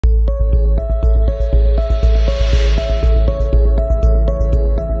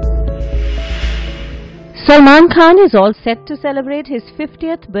Salman Khan is all set to celebrate his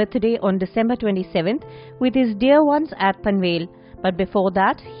 50th birthday on December 27th with his dear ones at Panvel. But before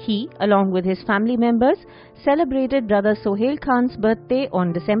that, he, along with his family members, celebrated brother Sohail Khan's birthday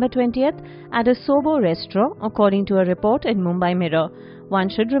on December 20th at a Sobo restaurant, according to a report in Mumbai Mirror. One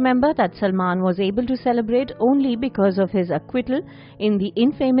should remember that Salman was able to celebrate only because of his acquittal in the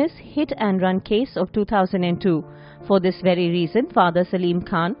infamous hit-and-run case of 2002. For this very reason, Father Salim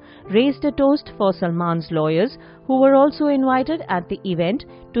Khan raised a toast for Salman's lawyers, who were also invited at the event,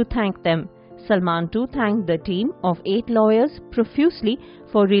 to thank them. Salman too thanked the team of 8 lawyers profusely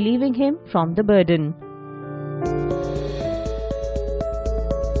for relieving him from the burden.